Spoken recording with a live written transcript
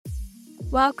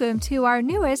Welcome to our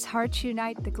newest Hearts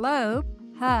Unite the Globe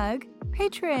Hug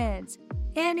patrons.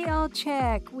 Annie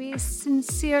Olchek, we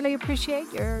sincerely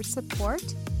appreciate your support.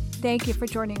 Thank you for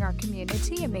joining our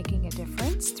community and making a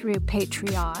difference through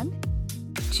Patreon.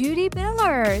 Judy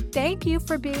Miller, thank you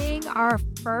for being our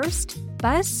first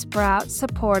Buzzsprout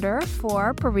supporter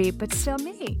for Bereaved But Still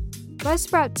Me.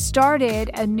 Buzzsprout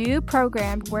started a new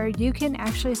program where you can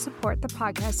actually support the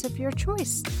podcast of your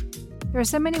choice. There are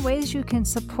so many ways you can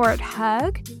support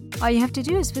HUG. All you have to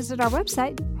do is visit our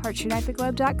website,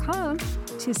 heartsunitetheglobe.com,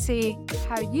 to see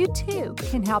how you too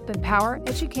can help empower,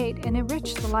 educate, and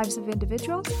enrich the lives of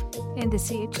individuals in the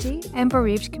CHD and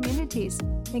bereaved communities.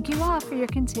 Thank you all for your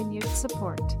continued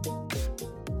support.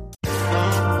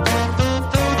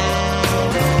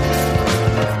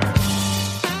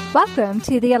 Welcome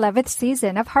to the 11th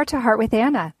season of Heart to Heart with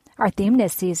Anna. Our theme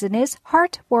this season is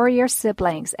Heart Warrior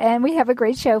Siblings, and we have a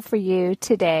great show for you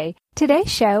today.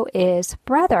 Today's show is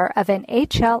Brother of an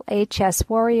HLHS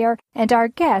Warrior, and our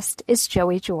guest is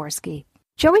Joey Jaworski.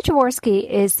 Joey Jaworski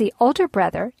is the older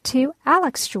brother to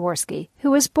Alex Jaworski,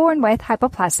 who was born with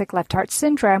hypoplastic left heart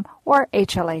syndrome, or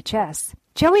HLHS.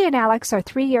 Joey and Alex are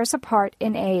 3 years apart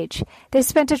in age. They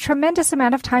spent a tremendous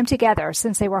amount of time together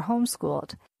since they were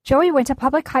homeschooled. Joey went to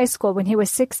public high school when he was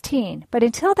 16, but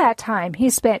until that time, he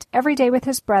spent every day with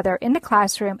his brother in the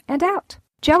classroom and out.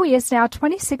 Joey is now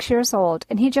 26 years old,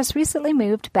 and he just recently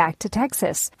moved back to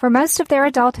Texas. For most of their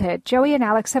adulthood, Joey and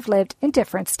Alex have lived in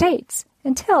different states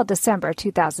until December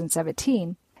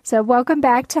 2017. So welcome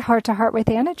back to Heart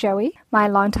with Anna, Joey. My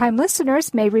longtime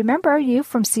listeners may remember you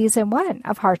from Season 1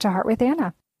 of Heart to Heart with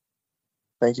Anna.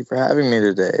 Thank you for having me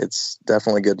today. It's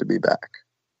definitely good to be back.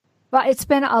 Well, it's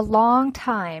been a long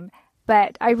time,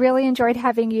 but I really enjoyed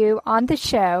having you on the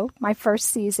show, my first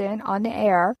season on the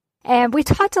air. And we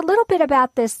talked a little bit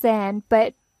about this then,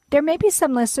 but there may be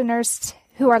some listeners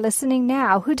who are listening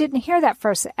now who didn't hear that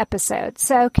first episode.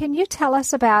 So can you tell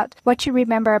us about what you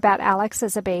remember about Alex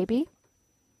as a baby?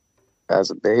 As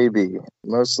a baby,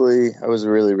 mostly I was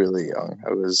really, really young.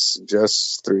 I was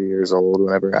just 3 years old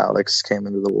whenever Alex came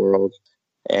into the world.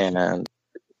 And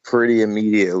pretty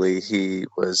immediately, he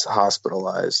was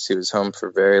hospitalized. He was home for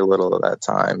very little of that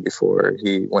time before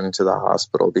he went into the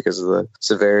hospital because of the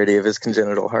severity of his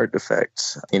congenital heart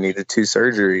defect. He needed 2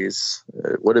 surgeries.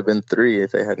 It would have been 3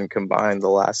 if they hadn't combined the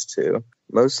last 2.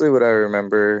 Mostly what I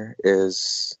remember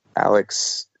is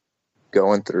Alex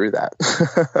going through that.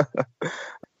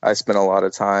 I spent a lot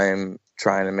of time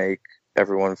trying to make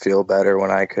everyone feel better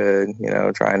when I could,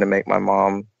 trying to make my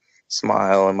mom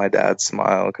smile and my dad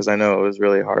smile because I know it was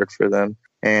really hard for them,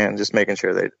 and just making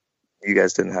sure that you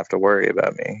guys didn't have to worry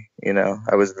about me.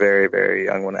 I was very, very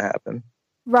young when it happened.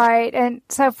 Right. And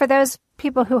so for those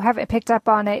people who haven't picked up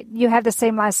on it, you have the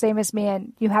same last name as me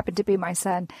and you happen to be my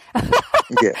son.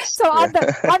 Yes. So on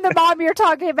the mom you're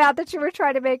talking about that you were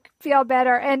trying to make feel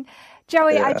better. And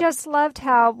Joey, I just loved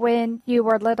how when you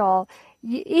were little,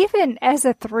 even as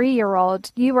a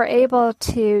 3-year-old, you were able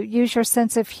to use your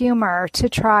sense of humor to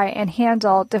try and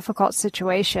handle difficult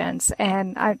situations.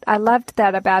 And I loved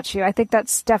that about you. I think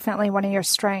that's definitely one of your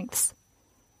strengths.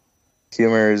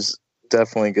 Humor is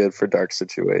definitely good for dark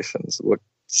situations.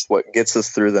 What gets us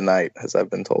through the night, as I've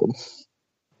been told.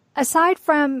 Aside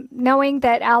from knowing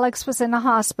that Alex was in the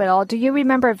hospital, do you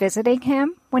remember visiting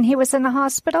him when he was in the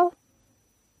hospital?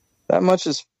 That much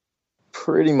is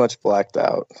pretty much blacked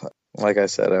out. Like I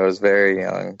said, I was very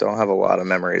young. Don't have a lot of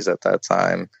memories at that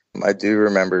time. I do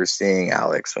remember seeing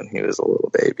Alex when he was a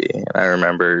little baby. And I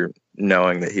remember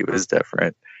knowing that he was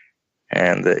different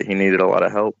and that he needed a lot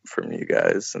of help from you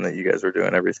guys and that you guys were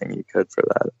doing everything you could for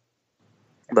that.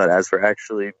 But as for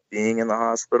actually being in the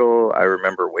hospital, I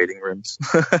remember waiting rooms.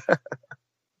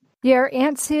 Your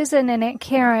Aunt Susan and Aunt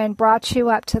Karen brought you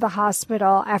up to the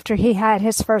hospital after he had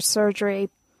his first surgery.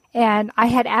 And I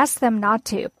had asked them not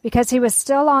to because he was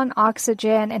still on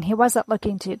oxygen and he wasn't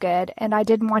looking too good. And I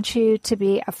didn't want you to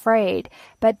be afraid,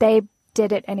 but they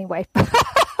did it anyway.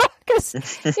 Because,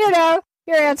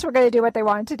 your aunts were going to do what they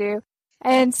wanted to do.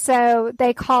 And so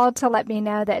they called to let me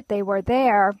know that they were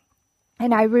there.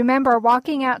 And I remember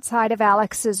walking outside of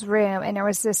Alex's room and there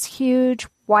was this huge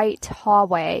white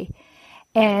hallway.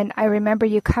 And I remember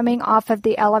you coming off of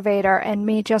the elevator and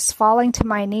me just falling to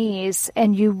my knees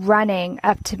and you running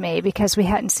up to me because we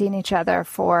hadn't seen each other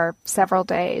for several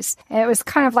days. And it was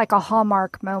kind of like a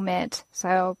hallmark moment.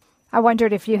 So I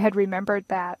wondered if you had remembered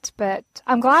that. But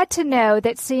I'm glad to know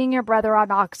that seeing your brother on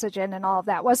oxygen and all of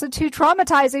that wasn't too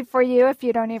traumatizing for you if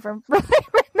you don't even really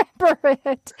remember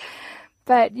it.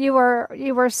 But you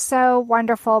were so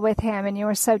wonderful with him and you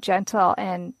were so gentle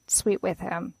and sweet with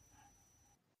him.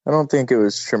 I don't think it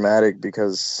was traumatic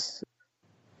because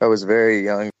I was very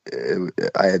young.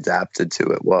 I adapted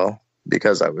to it well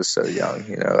because I was so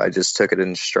young. I just took it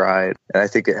in stride. And I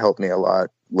think it helped me a lot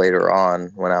later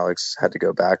on when Alex had to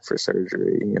go back for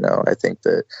surgery. I think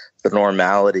that the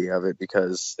normality of it,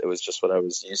 because it was just what I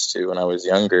was used to when I was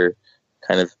younger,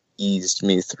 kind of eased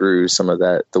me through some of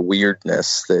the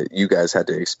weirdness that you guys had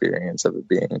to experience of it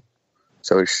being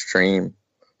so extreme.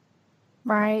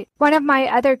 Right. One of my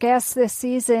other guests this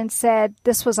season said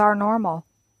this was our normal.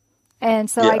 And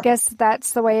so I guess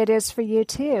that's the way it is for you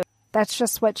too. That's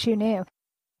just what you knew.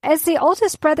 As the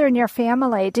oldest brother in your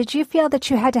family, did you feel that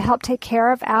you had to help take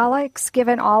care of Alex,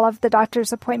 given all of the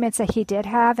doctor's appointments that he did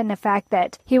have and the fact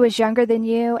that he was younger than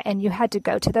you and you had to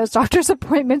go to those doctor's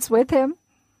appointments with him?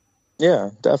 Yeah,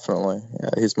 definitely. Yeah,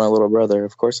 he's my little brother.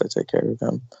 Of course I take care of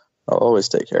him. I'll always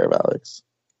take care of Alex.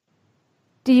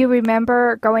 Do you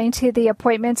remember going to the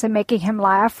appointments and making him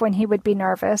laugh when he would be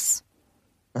nervous?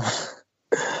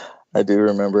 I do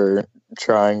remember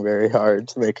trying very hard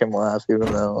to make him laugh,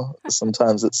 even though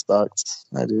sometimes it sucked.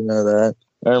 I do know that.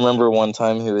 I remember one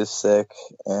time he was sick,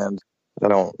 and I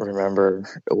don't remember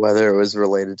whether it was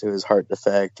related to his heart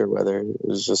defect or whether it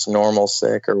was just normal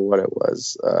sick or what it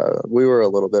was. We were a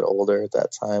little bit older at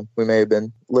that time. We may have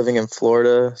been living in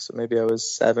Florida, so maybe I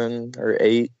was 7 or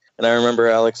 8. And I remember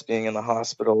Alex being in the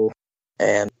hospital,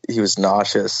 and he was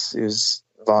nauseous. He was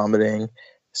vomiting.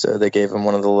 So they gave him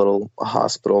one of the little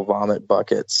hospital vomit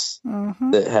buckets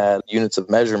that had units of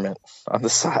measurement on the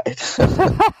side.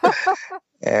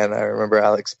 And I remember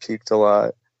Alex puked a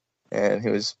lot, and he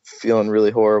was feeling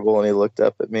really horrible, and he looked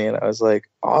up at me, and I was like,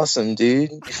 awesome,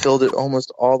 dude. You filled it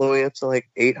almost all the way up to like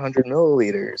 800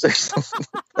 milliliters or something.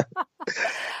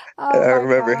 And I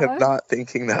remember him not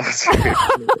thinking that was very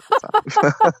funny at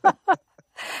the time.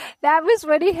 That was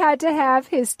when he had to have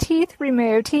his teeth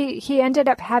removed. He ended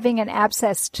up having an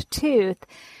abscessed tooth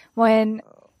when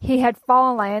he had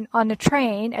fallen on the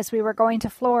train as we were going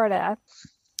to Florida.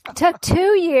 It took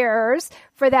 2 years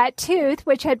for that tooth,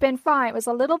 which had been fine. It was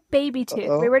a little baby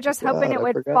tooth. We were just hoping it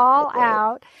would fall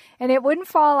out, and it wouldn't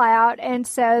fall out. And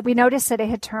so we noticed that it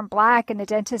had turned black, and the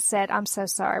dentist said, I'm so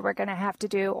sorry, we're going to have to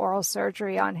do oral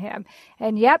surgery on him.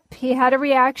 And yep, he had a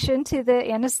reaction to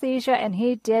the anesthesia, and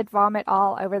he did vomit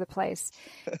all over the place,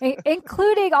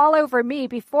 including all over me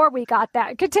before we got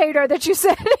that container that you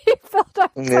said he filled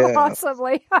up so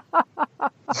awesomely.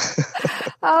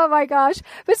 Oh my gosh.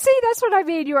 But see, that's what I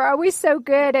mean. You were always so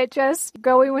good at just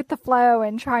going with the flow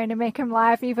and trying to make him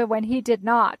laugh even when he did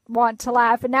not want to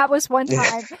laugh. And that was one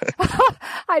time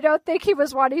I don't think he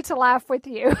was wanting to laugh with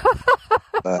you.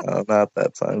 No, not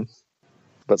that time.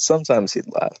 But sometimes he'd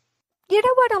laugh. You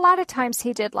know what? A lot of times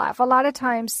he did laugh. A lot of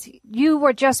times you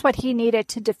were just what he needed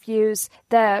to diffuse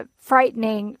the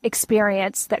frightening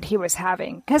experience that he was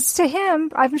having. Because to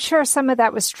him, I'm sure some of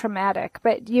that was traumatic,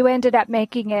 but you ended up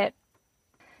making it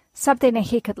something that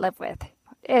he could live with.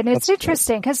 And it's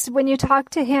interesting because when you talk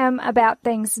to him about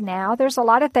things now, there's a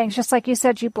lot of things, just like you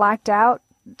said, you blacked out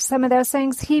some of those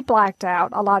things. He blacked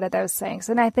out a lot of those things.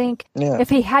 And I think if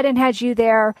he hadn't had you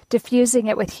there diffusing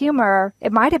it with humor,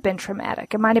 it might have been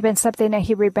traumatic. It might have been something that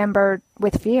he remembered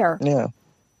with fear. Yeah.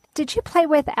 Did you play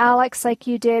with Alex like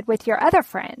you did with your other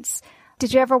friends?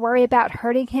 Did you ever worry about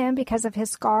hurting him because of his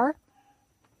scar?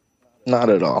 Not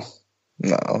at all.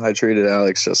 No, I treated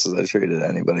Alex just as I treated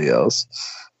anybody else.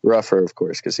 Rougher, of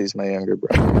course, because he's my younger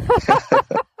brother.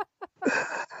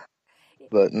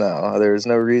 But no, there was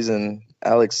no reason.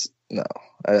 Alex, no,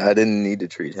 I didn't need to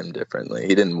treat him differently.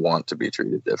 He didn't want to be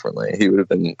treated differently. He would have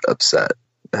been upset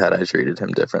had I treated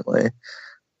him differently.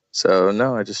 So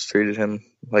no, I just treated him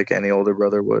like any older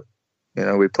brother would. You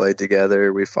know, we played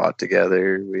together, we fought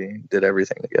together, we did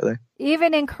everything together.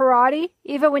 Even in karate,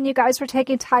 even when you guys were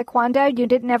taking taekwondo, you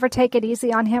didn't ever take it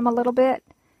easy on him a little bit?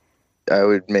 I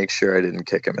would make sure I didn't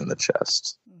kick him in the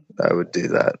chest. I would do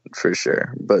that for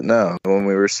sure. But no, when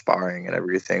we were sparring and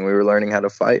everything, we were learning how to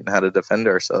fight and how to defend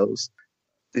ourselves.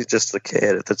 He's just a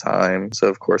kid at the time. So,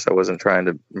 of course, I wasn't trying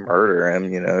to murder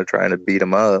him, you know, trying to beat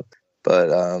him up.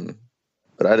 But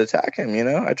I'd attack him, you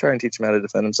know. I'd try and teach him how to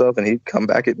defend himself, and he'd come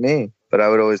back at me. But I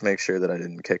would always make sure that I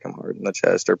didn't kick him hard in the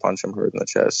chest or punch him hard in the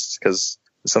chest, because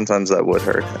sometimes that would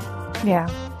hurt him.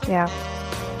 Yeah.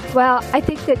 Well, I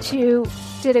think that you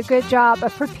did a good job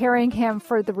of preparing him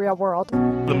for the real world.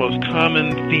 The most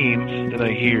common themes that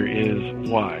I hear is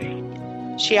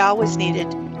why. She always needed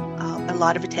a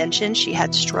lot of attention. She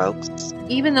had strokes.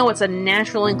 Even though it's a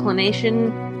natural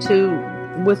inclination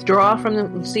to withdraw from the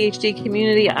CHD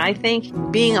community, I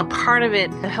think being a part of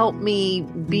it helped me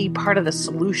be part of the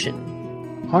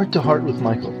solution. Heart to Heart with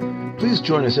Michael. Please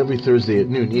join us every Thursday at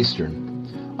noon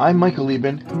Eastern. I'm Michael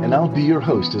Lieben, and I'll be your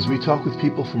host as we talk with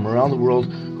people from around the world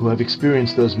who have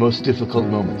experienced those most difficult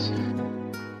moments.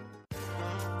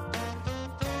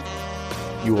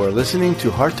 You are listening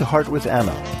to Heart with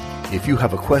Anna. If you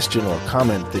have a question or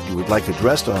comment that you would like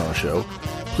addressed on our show,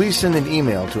 please send an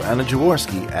email to Anna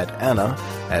Jaworski at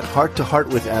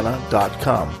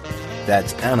anna@hearttoheartwithanna.com.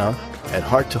 That's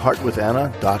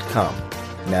anna@hearttoheartwithanna.com.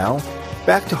 Now,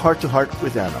 back to Heart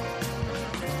with Anna.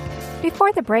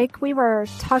 Before the break, we were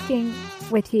talking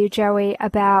with you, Joey,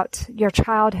 about your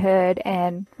childhood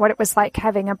and what it was like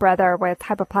having a brother with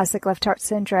hypoplastic left heart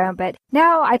syndrome. But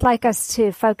now I'd like us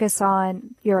to focus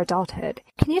on your adulthood.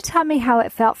 Can you tell me how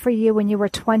it felt for you when you were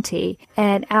 20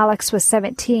 and Alex was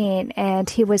 17 and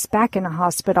he was back in a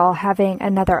hospital having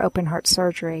another open heart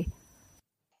surgery?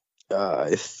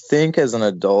 I think as an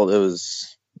adult, it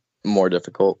was more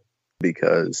difficult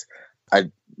because I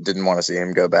didn't want to see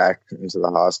him go back into the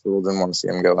hospital, didn't want to see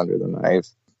him go under the knife.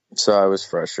 So I was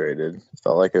frustrated.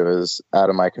 Felt like it was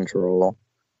out of my control.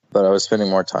 But I was spending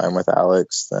more time with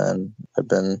Alex than I'd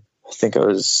been. I think I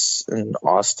was in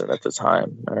Austin at the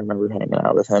time. I remember hanging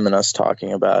out with him and us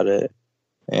talking about it.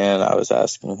 And I was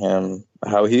asking him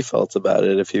how he felt about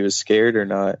it, if he was scared or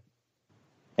not.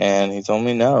 And he told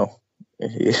me no.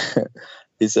 He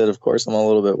said, of course, I'm a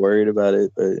little bit worried about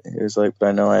it. But he was like, but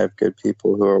I know I have good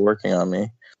people who are working on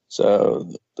me.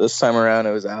 So this time around,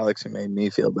 it was Alex who made me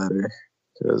feel better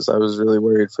because I was really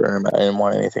worried for him. I didn't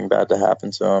want anything bad to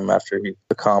happen to him after he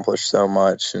accomplished so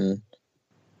much and,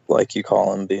 like you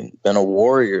call him, been a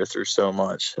warrior through so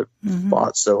much,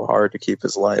 fought so hard to keep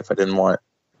his life. I didn't want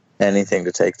anything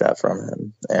to take that from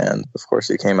him. And, of course,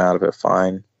 he came out of it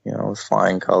fine, with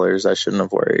flying colors. I shouldn't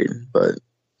have worried, but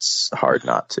it's hard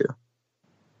not to.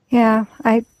 Yeah,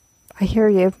 I hear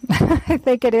you. I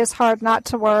think it is hard not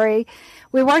to worry.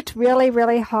 We worked really,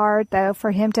 really hard, though,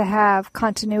 for him to have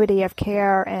continuity of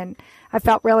care, and I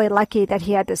felt really lucky that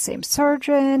he had the same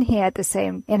surgeon, he had the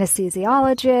same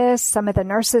anesthesiologist. Some of the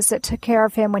nurses that took care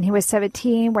of him when he was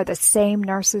 17 were the same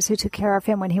nurses who took care of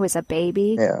him when he was a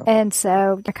baby. Yeah. And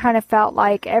so I kind of felt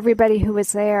like everybody who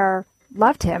was there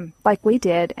loved him like we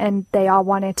did, and they all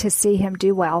wanted to see him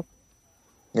do well.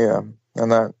 Yeah,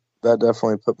 and that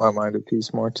definitely put my mind at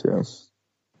peace more, too.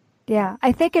 Yeah,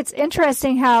 I think it's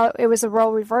interesting how it was a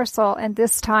role reversal, and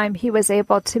this time he was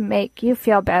able to make you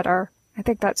feel better. I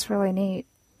think that's really neat.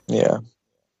 Yeah.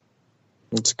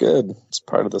 It's good. It's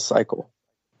part of the cycle.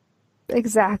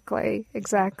 Exactly.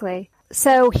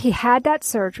 So he had that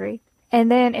surgery,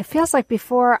 and then it feels like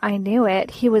before I knew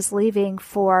it, he was leaving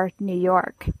for New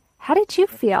York. How did you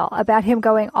feel about him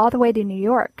going all the way to New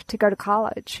York to go to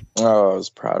college? Oh, I was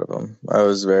proud of him. I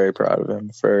was very proud of him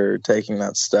for taking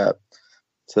that step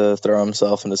to throw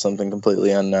himself into something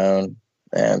completely unknown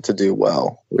and to do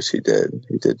well, which he did.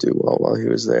 He did do well while he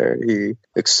was there. He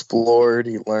explored,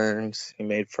 he learned, he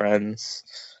made friends.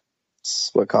 It's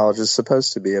what college is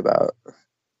supposed to be about.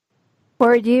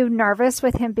 Were you nervous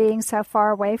with him being so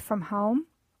far away from home?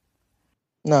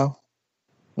 No,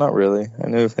 not really. I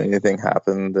knew if anything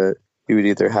happened that he would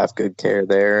either have good care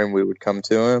there and we would come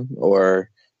to him, or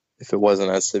if it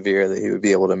wasn't as severe that he would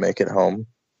be able to make it home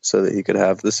so that he could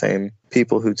have the same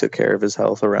people who took care of his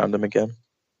health around him again.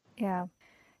 Yeah,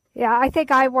 I think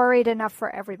I worried enough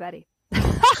for everybody.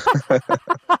 But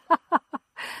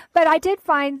I did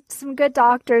find some good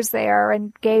doctors there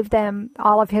and gave them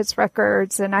all of his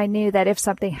records, and I knew that if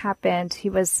something happened,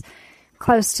 he was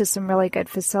close to some really good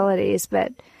facilities.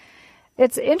 But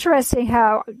it's interesting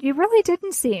how you really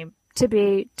didn't seem to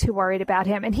be too worried about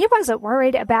him, and he wasn't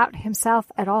worried about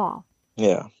himself at all.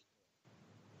 Yeah.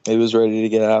 He was ready to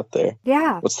get out there.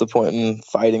 Yeah. What's the point in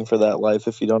fighting for that life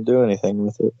if you don't do anything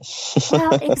with it?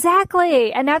 Well,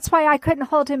 exactly. And that's why I couldn't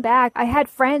hold him back. I had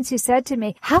friends who said to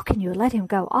me, how can you let him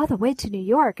go all the way to New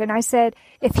York? And I said,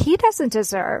 if he doesn't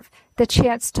deserve the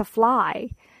chance to fly,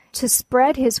 to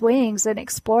spread his wings and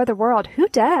explore the world, who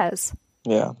does?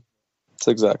 Yeah, that's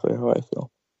exactly how I feel.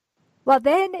 Well,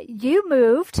 then you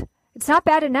moved. It's not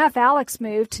bad enough Alex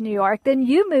moved to New York. Then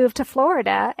you moved to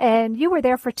Florida, and you were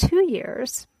there for 2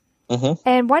 years. Mm-hmm.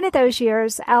 And one of those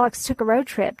years, Alex took a road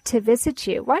trip to visit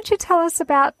you. Why don't you tell us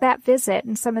about that visit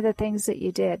and some of the things that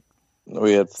you did?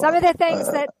 We had fun. Some of the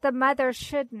things that the mother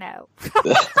should know.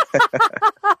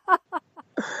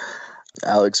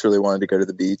 Alex really wanted to go to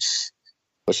the beach,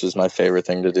 which is my favorite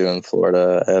thing to do in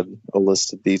Florida. I had a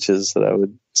list of beaches that I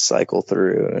would cycle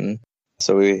through, and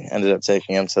so we ended up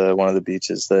taking him to one of the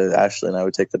beaches that Ashley and I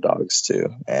would take the dogs to,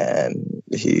 and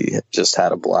he just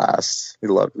had a blast. He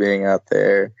loved being out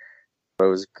there. It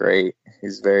was great.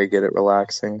 He's very good at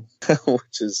relaxing,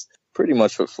 which is pretty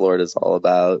much what Florida's all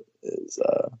about, is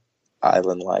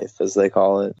island life, as they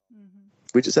call it. Mm-hmm.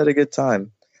 we just had a good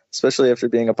time, especially after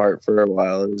being apart for a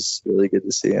while. It was really good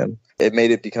to see him. It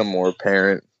made it become more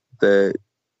apparent that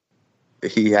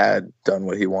he had done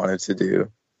what he wanted to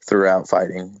do throughout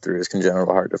fighting through his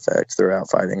congenital heart defect,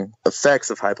 throughout fighting effects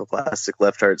of hypoplastic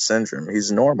left heart syndrome.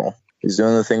 He's normal. He's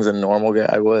doing the things a normal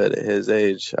guy would at his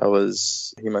age.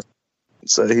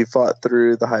 So he fought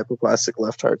through the hypoplastic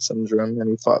left heart syndrome, and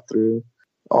he fought through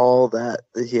all that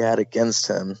he had against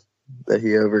him, that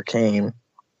he overcame,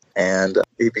 and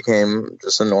he became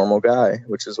just a normal guy,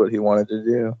 which is what he wanted to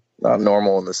do. Not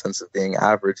normal in the sense of being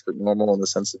average, but normal in the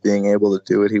sense of being able to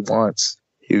do what he wants.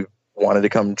 He wanted to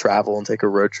come travel and take a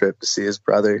road trip to see his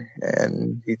brother,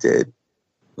 and he did.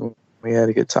 We had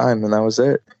a good time, and that was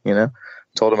it.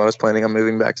 Told him I was planning on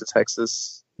moving back to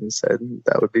Texas. He said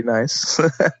that would be nice.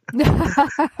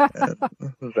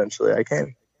 Eventually I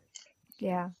came.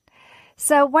 Yeah.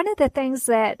 So one of the things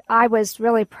that I was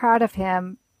really proud of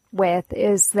him with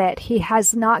is that he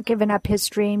has not given up his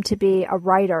dream to be a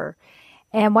writer.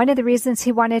 And one of the reasons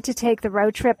he wanted to take the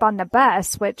road trip on the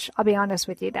bus, which I'll be honest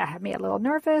with you, that had me a little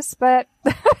nervous, but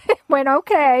it went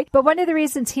okay. But one of the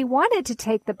reasons he wanted to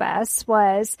take the bus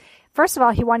was, first of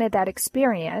all, he wanted that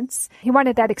experience. He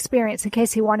wanted that experience in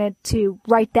case he wanted to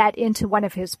write that into one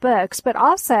of his books. But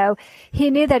also, he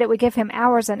knew that it would give him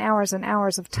hours and hours and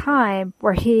hours of time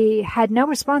where he had no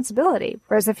responsibility.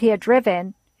 Whereas if he had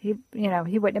driven, he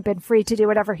wouldn't have been free to do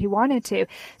whatever he wanted to.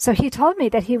 So he told me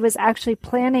that he was actually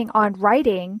planning on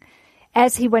writing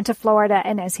as he went to Florida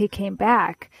and as he came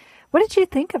back. What did you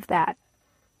think of that?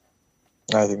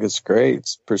 I think it's great.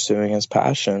 It's pursuing his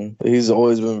passion. He's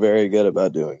always been very good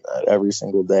about doing that every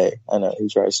single day. I know he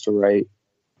tries to write,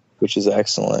 which is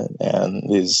excellent. And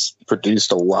he's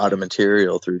produced a lot of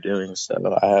material through doing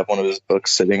so. I have one of his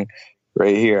books sitting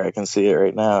right here. I can see it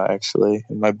right now, actually,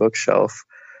 in my bookshelf.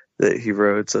 That he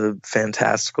wrote. It's a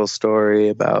fantastical story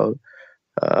about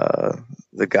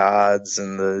the gods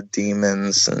and the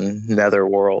demons and nether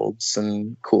worlds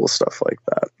and cool stuff like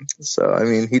that. So, I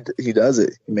mean, he does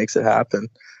it. He makes it happen.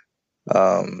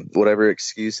 Whatever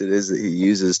excuse it is that he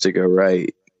uses to go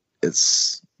write,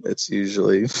 it's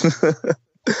usually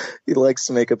he likes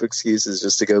to make up excuses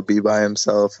just to go be by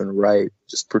himself and write,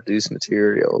 just produce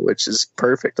material, which is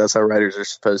perfect. That's how writers are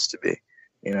supposed to be.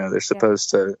 They're supposed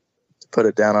to put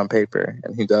it down on paper,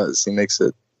 and he does. He makes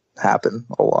it happen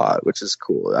a lot, which is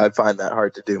cool. I find that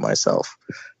hard to do myself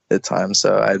at times,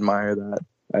 so I admire that.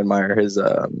 I admire his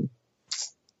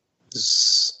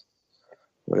his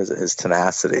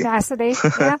tenacity.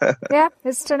 Yeah,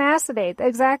 his tenacity,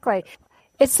 exactly.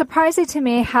 It's surprising to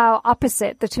me how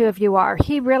opposite the two of you are.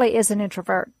 He really is an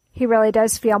introvert. He really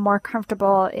does feel more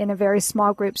comfortable in a very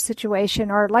small group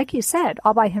situation, or like you said,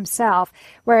 all by himself,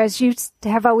 whereas you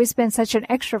have always been such an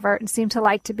extrovert and seem to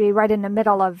like to be right in the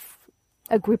middle of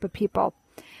a group of people.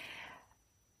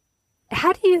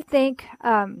 How do you think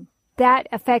that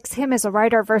affects him as a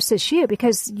writer versus you?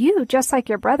 Because you, just like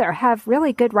your brother, have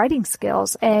really good writing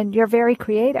skills, and you're very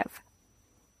creative.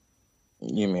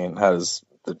 You mean, how does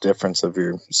the difference of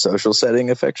your social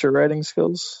setting affect your writing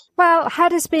skills? Well, how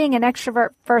does being an extrovert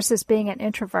versus being an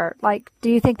introvert? Do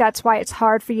you think that's why it's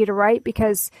hard for you to write?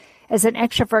 Because as an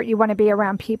extrovert, you want to be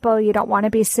around people. You don't want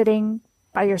to be sitting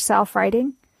by yourself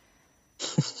writing?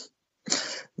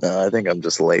 No, I think I'm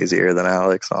just lazier than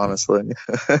Alex, honestly.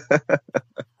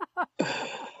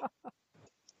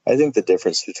 I think the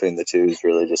difference between the two is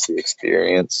really just the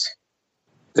experience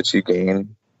that you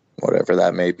gain, whatever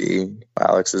that may be.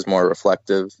 Alex is more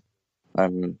reflective.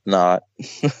 I'm not.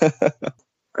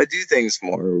 I do things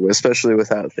more, especially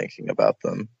without thinking about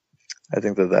them. I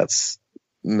think that's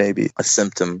maybe a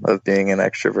symptom of being an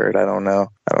extrovert. I don't know.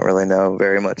 I don't really know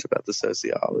very much about the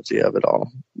sociology of it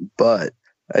all. But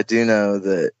I do know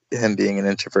that him being an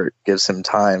introvert gives him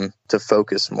time to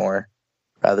focus more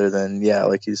rather than,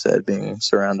 like you said, being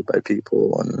surrounded by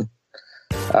people and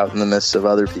out in the midst of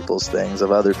other people's things,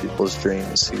 of other people's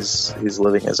dreams. He's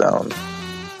living his own.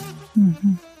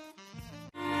 Mm-hmm.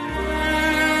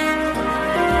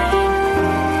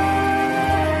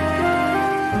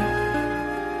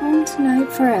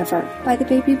 Tonight Forever by the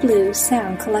Baby Blue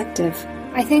Sound Collective.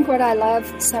 I think what I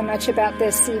love so much about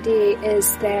this CD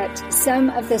is that some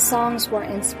of the songs were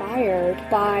inspired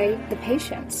by the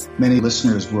patients. Many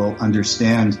listeners will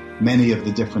understand many of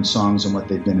the different songs and what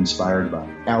they've been inspired by.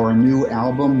 Our new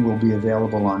album will be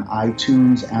available on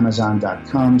iTunes,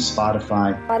 Amazon.com,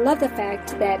 Spotify. I love the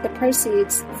fact that the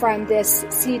proceeds from this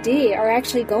CD are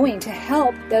actually going to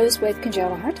help those with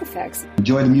congenital heart defects.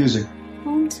 Enjoy the music.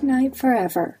 Home Tonight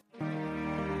Forever.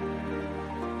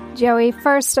 Joey,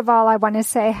 first of all, I want to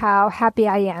say how happy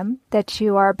I am that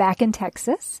you are back in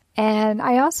Texas. And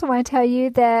I also want to tell you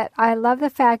that I love the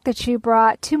fact that you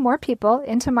brought 2 more people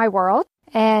into my world.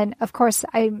 And of course,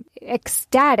 I'm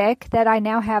ecstatic that I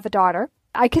now have a daughter.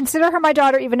 I consider her my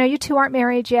daughter, even though you 2 aren't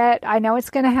married yet. I know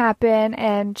it's going to happen,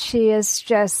 and she is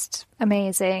just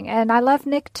amazing. And I love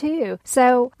Nick, too.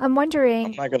 So I'm wondering...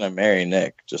 I'm not going to marry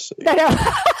Nick, just so you know.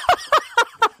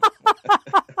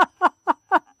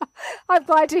 I'm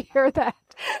glad to hear that.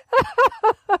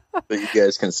 But you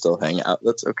guys can still hang out.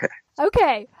 That's okay.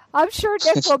 Okay. I'm sure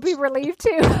Nick will be relieved,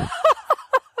 too.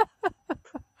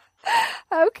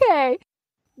 Okay.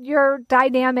 Your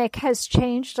dynamic has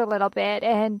changed a little bit,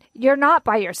 and you're not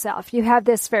by yourself. You have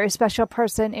this very special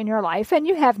person in your life, and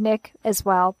you have Nick as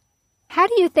well. How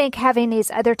do you think having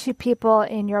these other 2 people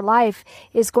in your life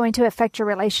is going to affect your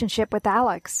relationship with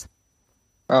Alex?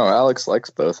 Oh, Alex likes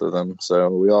both of them, so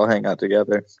we all hang out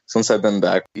together. Since I've been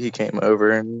back, he came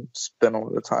over and spent a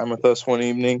lot of time with us one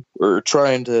evening. We're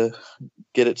trying to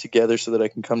get it together so that I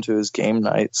can come to his game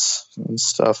nights and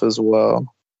stuff as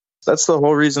well. That's the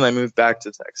whole reason I moved back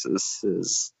to Texas,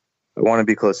 is I want to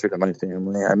be closer to my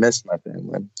family. I miss my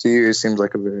family. 2 years seems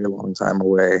like a very long time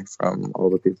away from all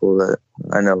the people that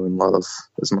I know and love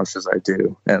as much as I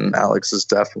do. And Alex is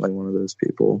definitely one of those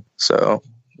people. So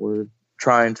we're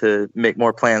trying to make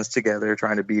more plans together,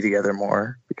 trying to be together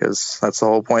more, because that's the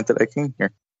whole point that I came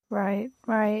here. Right,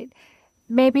 right.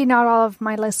 Maybe not all of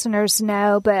my listeners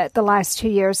know, but the last 2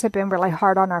 years have been really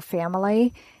hard on our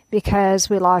family, because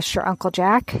we lost your Uncle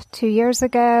Jack 2 years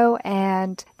ago,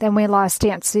 and then we lost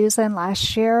Aunt Susan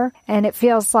last year. And it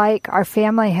feels like our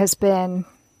family has been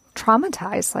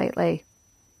traumatized lately.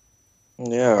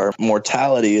 Yeah, our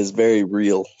mortality is very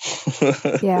real.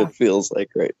 Yeah. It feels like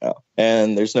right now.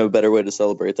 And there's no better way to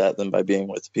celebrate that than by being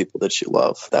with the people that you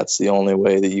love. That's the only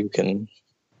way that you can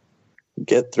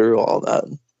get through all that,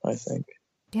 I think.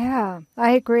 Yeah,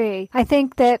 I agree. I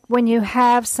think that when you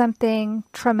have something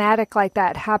traumatic like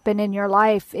that happen in your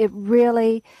life, it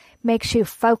really makes you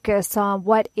focus on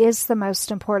what is the most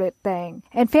important thing.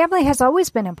 And family has always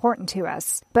been important to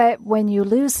us. But when you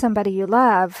lose somebody you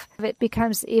love, it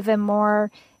becomes even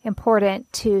more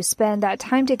important to spend that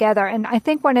time together. And I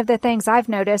think one of the things I've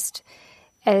noticed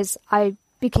as I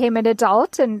became an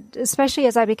adult, and especially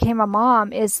as I became a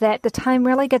mom, is that the time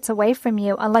really gets away from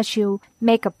you unless you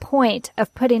make a point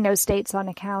of putting those dates on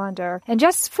a calendar. And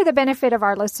just for the benefit of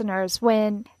our listeners,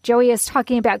 when Joey is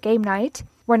talking about game night,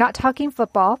 we're not talking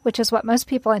football, which is what most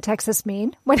people in Texas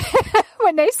mean when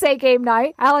when they say game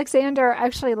night. Alexander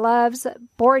actually loves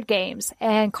board games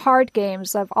and card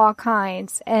games of all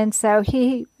kinds. And so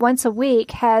he, once a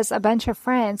week, has a bunch of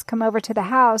friends come over to the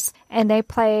house and they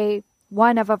play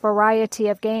one of a variety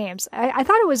of games. I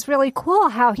thought it was really cool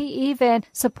how he even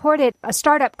supported a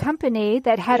startup company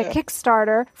that had a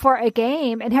Kickstarter for a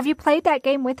game. And have you played that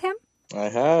game with him? I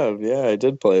have. Yeah, I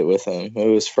did play it with him. It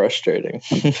was frustrating.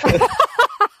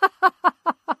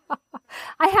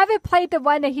 I haven't played the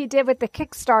one that he did with the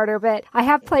Kickstarter, but I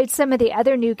have played some of the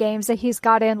other new games that he's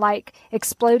got in, like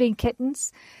Exploding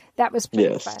Kittens. That was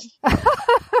pretty fun.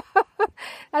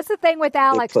 That's the thing with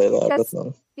Alex. Play that with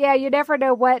him. Yeah, you never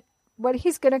know what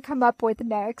he's going to come up with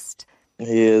next.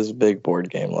 He is a big board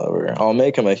game lover. I'll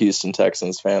make him a Houston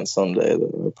Texans fan someday,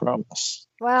 though, I promise.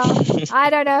 Well,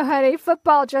 I don't know, honey.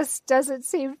 Football just doesn't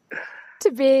seem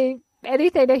to be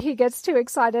anything that he gets too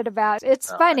excited about.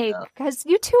 It's funny because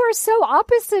you two are so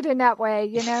opposite in that way,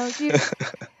 you know.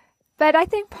 But I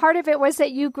think part of it was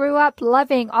that you grew up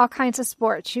loving all kinds of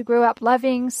sports. You grew up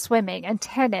loving swimming and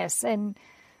tennis and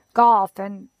golf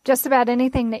and just about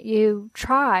anything that you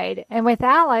tried. And with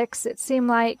Alex, it seemed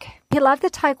like he loved the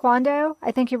taekwondo.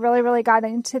 I think he really, really got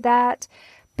into that.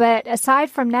 But aside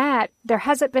from that, there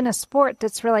hasn't been a sport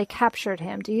that's really captured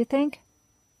him. Do you think?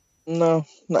 No,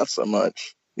 not so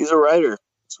much. He's a writer.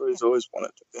 That's what he's always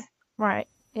wanted to be. Right.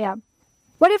 Yeah.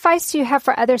 What advice do you have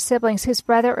for other siblings whose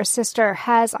brother or sister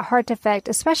has a heart defect,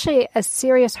 especially a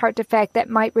serious heart defect that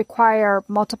might require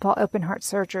multiple open heart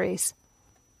surgeries?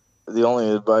 The only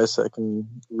advice I can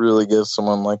really give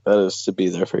someone like that is to be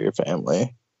there for your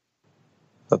family.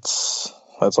 That's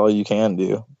all you can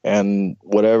do. And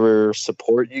whatever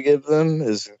support you give them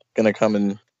is going to come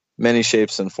in many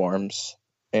shapes and forms.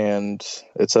 And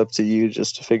it's up to you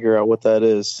just to figure out what that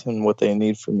is and what they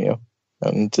need from you,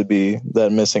 and to be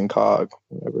that missing cog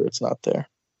whenever it's not there.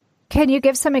 Can you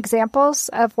give some examples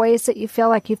of ways that you feel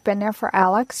like you've been there for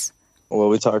Alex? Well,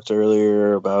 we talked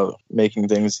earlier about making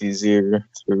things easier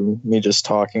through me just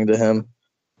talking to him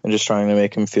and just trying to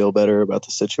make him feel better about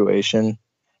the situation.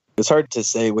 It's hard to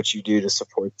say what you do to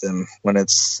support them when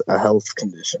it's a health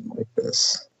condition like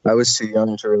this. I was too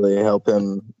young to really help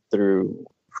him through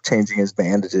changing his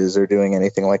bandages or doing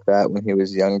anything like that when he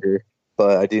was younger.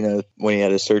 But I do know when he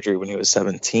had his surgery when he was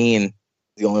 17,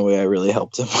 the only way I really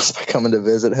helped him was by coming to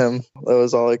visit him. That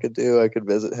was all I could do. I could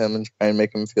visit him and try and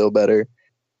make him feel better.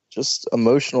 Just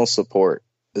emotional support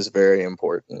is very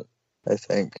important, I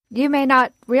think. You may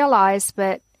not realize,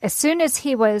 but as soon as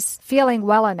he was feeling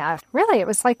well enough, really it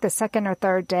was like the second or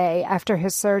third day after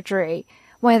his surgery,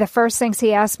 one of the first things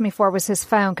he asked me for was his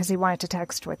phone because he wanted to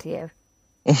text with you.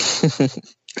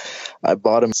 I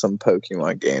bought him some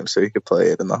Pokemon games so he could play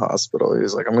it in the hospital. He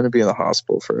was like, I'm going to be in the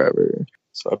hospital forever.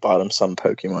 So I bought him some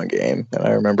Pokemon game, and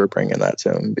I remember bringing that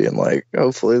to him and being like,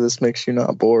 hopefully this makes you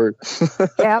not bored.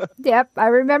 Yep. I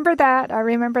remember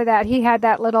that. He had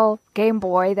that little Game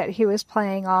Boy that he was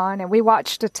playing on, and we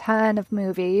watched a ton of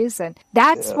movies, and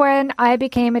that's when I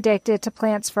became addicted to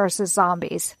Plants vs.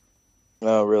 Zombies.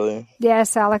 Oh, really?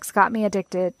 Yes, Alex got me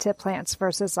addicted to Plants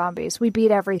vs. Zombies. We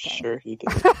beat everything. Sure he did.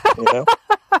 Yeah.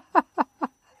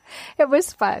 It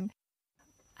was fun.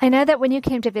 I know that when you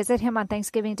came to visit him on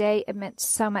Thanksgiving Day, it meant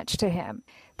so much to him.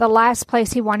 The last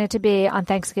place he wanted to be on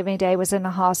Thanksgiving Day was in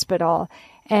the hospital,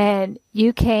 and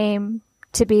you came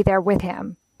to be there with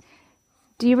him.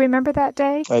 Do you remember that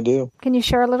day? I do. Can you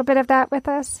share a little bit of that with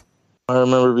us? I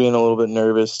remember being a little bit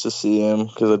nervous to see him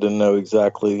because I didn't know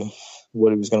exactly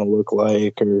what he was going to look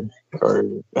like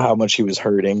or how much he was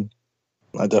hurting.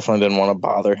 I definitely didn't want to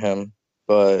bother him,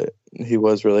 but he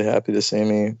was really happy to see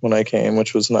me when I came,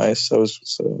 which was nice.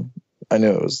 I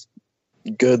knew it was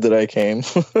good that I came.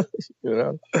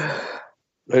 I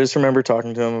just remember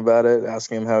talking to him about it,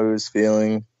 asking him how he was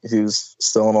feeling. He was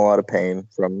still in a lot of pain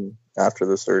from after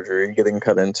the surgery. Getting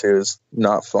cut into is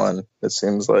not fun, it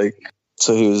seems like.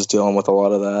 So he was dealing with a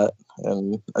lot of that.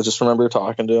 And I just remember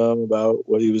talking to him about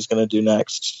what he was going to do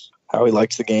next, how he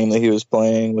liked the game that he was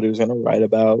playing, what he was going to write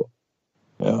about.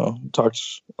 Talked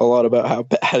a lot about how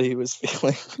bad he was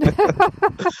feeling.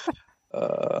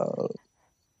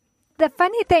 The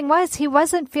funny thing was he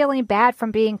wasn't feeling bad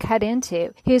from being cut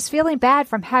into. He was feeling bad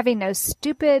from having those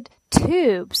stupid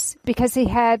tubes because he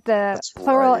had the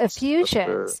pleural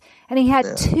effusions. And he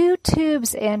had 2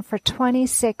 tubes in for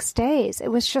 26 days. It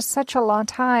was just such a long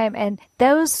time. And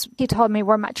those, he told me,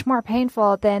 were much more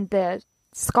painful than the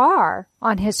scar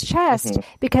on his chest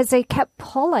because they kept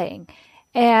pulling.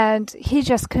 And he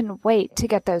just couldn't wait to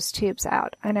get those tubes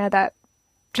out. I know that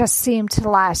just seemed to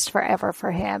last forever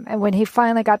for him. And when he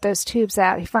finally got those tubes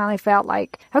out, he finally felt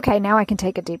like, okay, now I can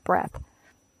take a deep breath.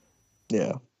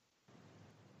 Yeah.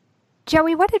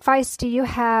 Joey, what advice do you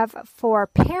have for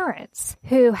parents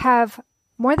who have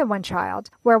more than one child,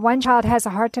 where one child has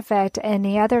a heart defect and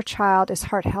the other child is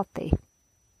heart healthy?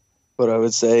 What I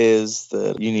would say is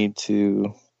that you need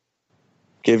to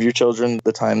give your children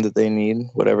the time that they need,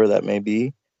 whatever that may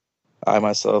be. I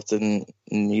myself didn't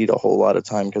need a whole lot of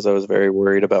time because I was very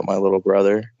worried about my little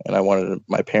brother, and I wanted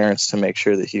my parents to make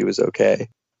sure that he was okay.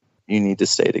 You need to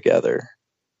stay together.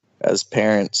 As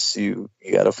parents, you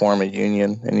got to form a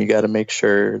union, and you got to make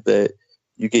sure that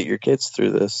you get your kids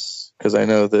through this, because I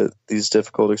know that these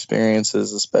difficult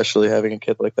experiences, especially having a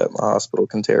kid like that in the hospital,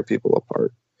 can tear people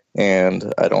apart.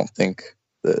 And I don't think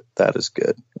that that is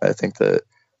good. I think that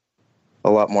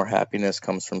a lot more happiness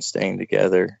comes from staying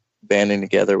together, banding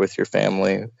together with your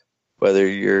family, whether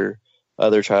your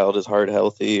other child is heart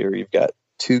healthy or you've got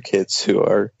 2 kids who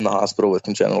are in the hospital with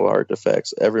congenital heart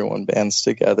defects. Everyone bands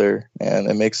together and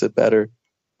it makes it better.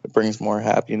 It brings more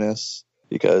happiness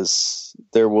because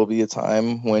there will be a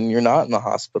time when you're not in the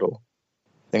hospital.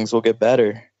 Things will get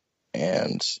better,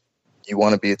 and you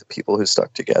want to be the people who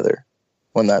stuck together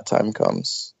when that time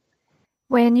comes.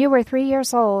 When you were 3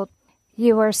 years old,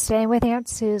 you were staying with Aunt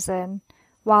Susan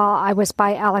while I was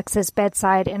by Alex's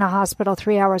bedside in a hospital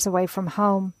 3 hours away from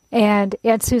home. And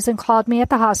Aunt Susan called me at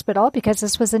the hospital because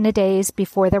this was in the days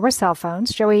before there were cell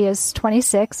phones. Joey is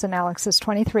 26 and Alex is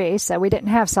 23, so we didn't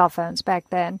have cell phones back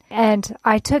then. And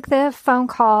I took the phone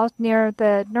call near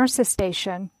the nurse's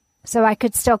station so I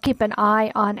could still keep an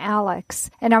eye on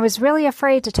Alex. And I was really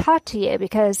afraid to talk to you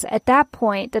because at that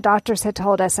point, the doctors had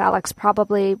told us Alex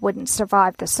probably wouldn't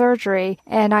survive the surgery.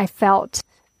 And I felt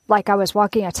like I was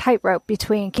walking a tightrope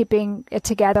between keeping it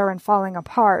together and falling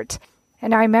apart.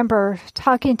 And I remember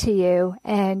talking to you,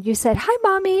 and you said, "Hi,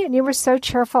 Mommy," and you were so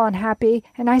cheerful and happy.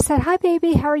 And I said, "Hi,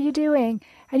 baby, how are you doing?"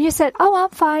 And you said, "Oh, I'm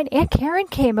fine. Aunt Karen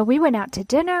came, and we went out to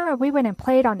dinner, and we went and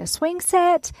played on the swing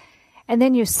set." And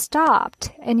then you stopped,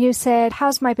 and you said,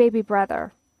 "How's my baby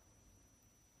brother?"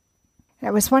 And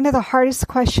it was one of the hardest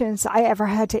questions I ever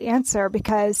had to answer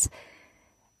because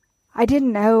I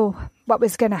didn't know what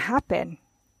was going to happen.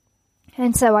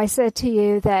 And so I said to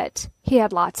you that he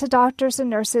had lots of doctors and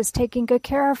nurses taking good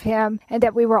care of him and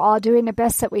that we were all doing the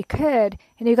best that we could.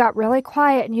 And you got really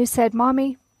quiet and you said,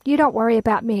 Mommy, you don't worry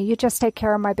about me. You just take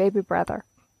care of my baby brother.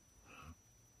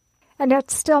 And that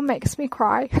still makes me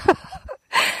cry.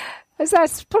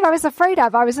 That's what I was afraid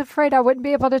of. I was afraid I wouldn't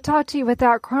be able to talk to you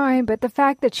without crying. But the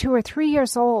fact that you were 3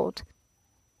 years old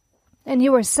and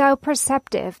you were so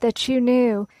perceptive that you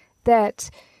knew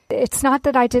that it's not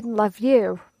that I didn't love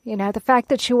you. You know, the fact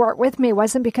that you weren't with me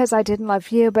wasn't because I didn't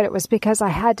love you, but it was because I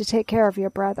had to take care of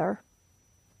your brother.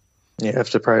 You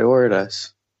have to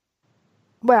prioritize.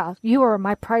 Well, you were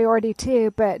my priority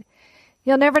too, but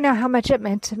you'll never know how much it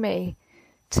meant to me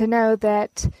to know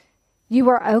that you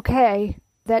were okay,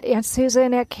 that Aunt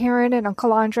Susan, Aunt Karen, and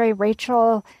Uncle Andre,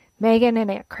 Rachel, Megan,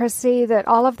 and Aunt Chrissy, that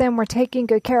all of them were taking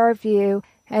good care of you,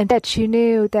 and that you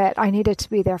knew that I needed to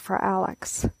be there for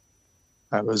Alex.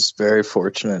 I was very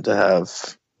fortunate to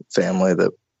have family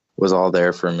that was all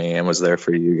there for me and was there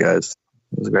for you guys.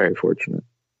 I was very fortunate.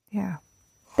 Yeah.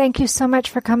 Thank you so much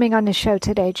for coming on the show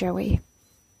today, Joey.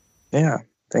 Yeah.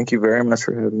 Thank you very much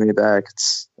for having me back.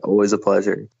 It's always a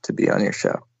pleasure to be on your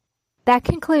show. That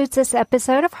concludes this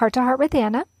episode of Heart to Heart with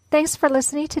Anna. Thanks for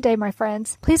listening today, my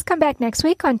friends. Please come back next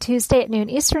week on Tuesday at noon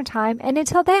Eastern Time. And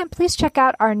until then, please check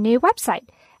out our new website.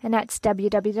 And that's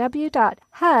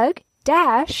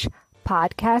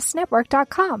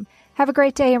www.hug-podcastnetwork.com. Have a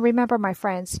great day, and remember, my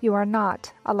friends, you are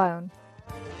not alone.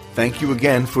 Thank you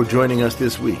again for joining us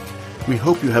this week. We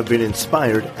hope you have been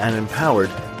inspired and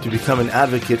empowered to become an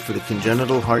advocate for the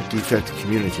congenital heart defect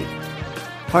community.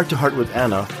 Heart to Heart with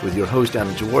Anna, with your host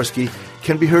Anna Jaworski,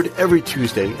 can be heard every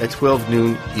Tuesday at 12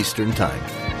 noon Eastern Time.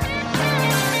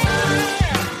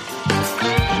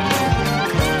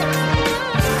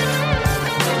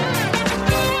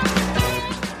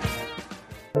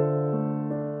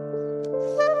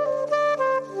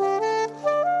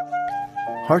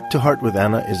 Heart to Heart with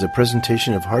Anna is a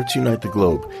presentation of Hearts Unite the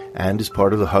Globe and is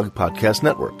part of the Hug Podcast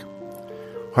Network.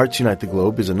 Hearts Unite the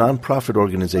Globe is a non-profit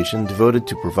organization devoted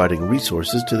to providing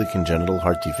resources to the congenital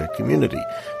heart defect community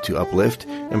to uplift,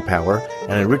 empower,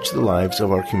 and enrich the lives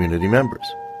of our community members.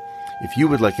 If you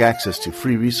would like access to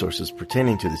free resources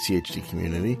pertaining to the CHD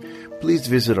community, please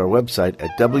visit our website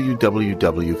at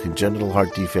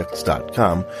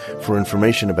www.congenitalheartdefects.com for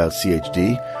information about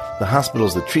CHD, the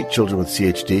hospitals that treat children with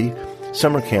CHD,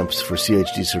 summer camps for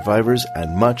CHD survivors,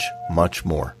 and much, much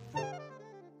more.